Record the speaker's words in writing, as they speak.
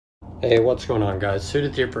Hey, what's going on, guys?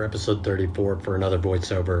 Suited here for episode 34 for another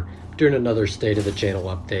voiceover. Doing another state of the channel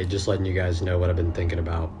update, just letting you guys know what I've been thinking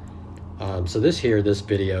about. So this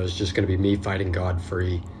video is just going to be me fighting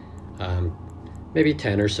Godfrey. Maybe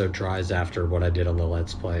 10 or so tries after what I did on the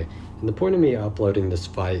Let's Play. And the point of me uploading this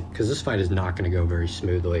fight, because this fight is not going to go very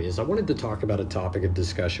smoothly, is I wanted to talk about a topic of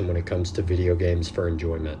discussion when it comes to video games for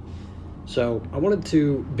enjoyment. So I wanted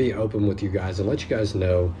to be open with you guys and let you guys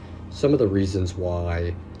know some of the reasons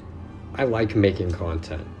why I like making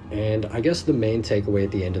content. And I guess the main takeaway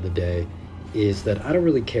at the end of the day is that I don't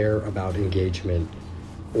really care about engagement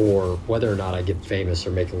or whether or not I get famous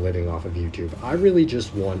or make a living off of YouTube. I really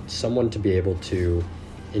just want someone to be able to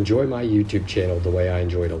enjoy my YouTube channel the way I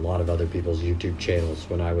enjoyed a lot of other people's YouTube channels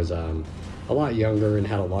when I was a lot younger and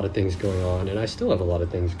had a lot of things going on, and I still have a lot of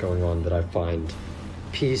things going on that I find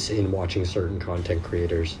peace in watching certain content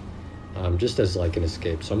creators, just as like an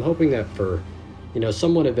escape. So I'm hoping that for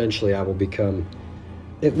someone eventually I will become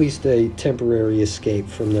at least a temporary escape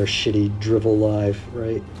from their shitty drivel life,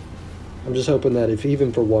 right? I'm just hoping that if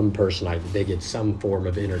even for one person they get some form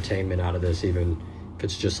of entertainment out of this, even if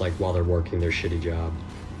it's just like while they're working their shitty job.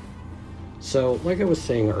 So like I was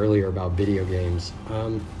saying earlier about video games,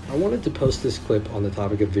 I wanted to post this clip on the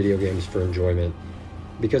topic of video games for enjoyment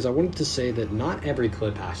because I wanted to say that not every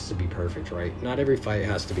clip has to be perfect, right? Not every fight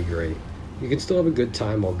has to be great. You can still have a good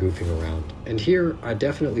time while goofing around. And here, I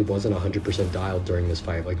definitely wasn't 100% dialed during this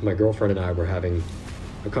fight. Like, my girlfriend and I were having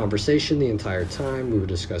a conversation the entire time. We were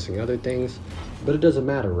discussing other things. But it doesn't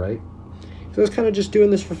matter, right? So I was kind of just doing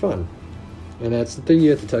this for fun. And that's the thing you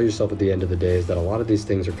have to tell yourself at the end of the day, is that a lot of these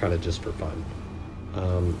things are kind of just for fun.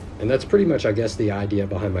 And that's pretty much, I guess, the idea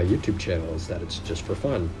behind my YouTube channel, is that it's just for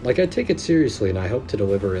fun. Like, I take it seriously, and I hope to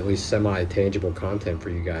deliver at least semi-tangible content for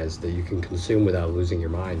you guys that you can consume without losing your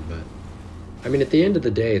mind. But I mean, at the end of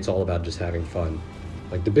the day, it's all about just having fun.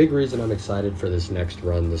 Like, the big reason I'm excited for this next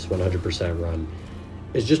run, this 100% run,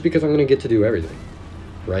 is just because I'm going to get to do everything,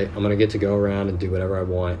 right? I'm going to get to go around and do whatever I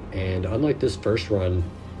want. And unlike this first run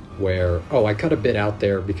where, I cut a bit out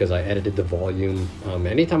there because I edited the volume.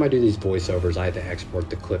 Anytime I do these voiceovers, I have to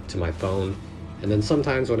export the clip to my phone. And then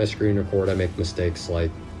sometimes when I screen record, I make mistakes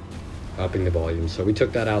like upping the volume. So we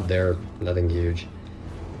took that out there, nothing huge.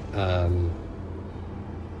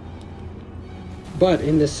 But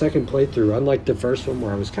in this second playthrough, unlike the first one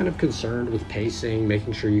where I was kind of concerned with pacing,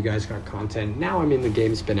 making sure you guys got content, now I mean the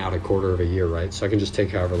game's been out a quarter of a year, right? So I can just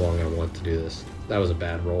take however long I want to do this. That was a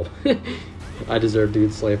bad roll. I deserve to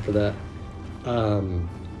get slayed for that.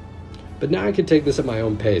 But now I can take this at my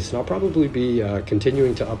own pace, and I'll probably be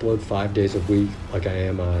continuing to upload 5 days a week like I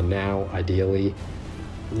am now, ideally.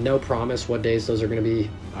 No promise what days those are going to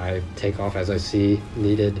be. I take off as I see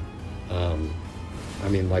needed. I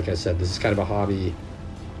mean, like I said, this is kind of a hobby.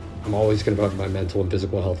 I'm always going to put my mental and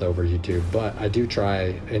physical health over YouTube, but I do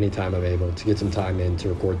try anytime I'm able to get some time in to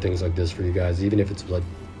record things like this for you guys, even if it's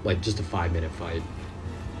like just a 5-minute fight.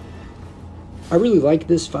 I really like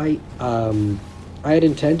this fight. I had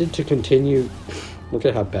intended to continue. Look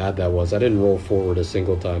at how bad that was. I didn't roll forward a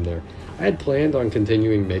single time there. I had planned on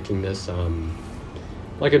continuing making this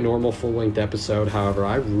like a normal full-length episode. However,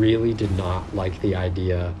 I really did not like the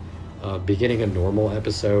idea beginning a normal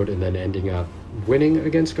episode and then ending up winning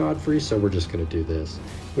against Godfrey, so we're just going to do this.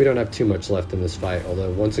 We don't have too much left in this fight, although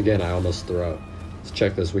once again I almost throw. Let's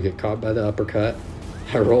check this. We get caught by the uppercut.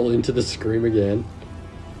 I roll into the scream again.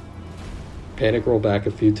 Panic roll back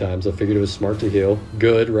a few times. I figured it was smart to heal.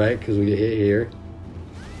 Good, right? Because we get hit here.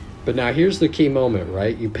 But now here's the key moment,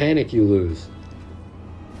 right? You panic, you lose.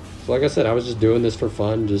 So like I said, I was just doing this for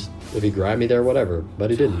fun, just if he grabbed me there, whatever,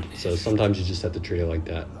 but he didn't. So sometimes you just have to treat it like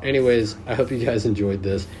that. Anyways, I hope you guys enjoyed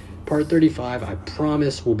this. Part 35, I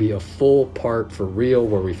promise, will be a full part for real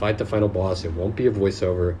where we fight the final boss. It won't be a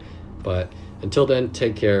voiceover, but until then,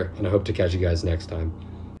 take care, and I hope to catch you guys next time.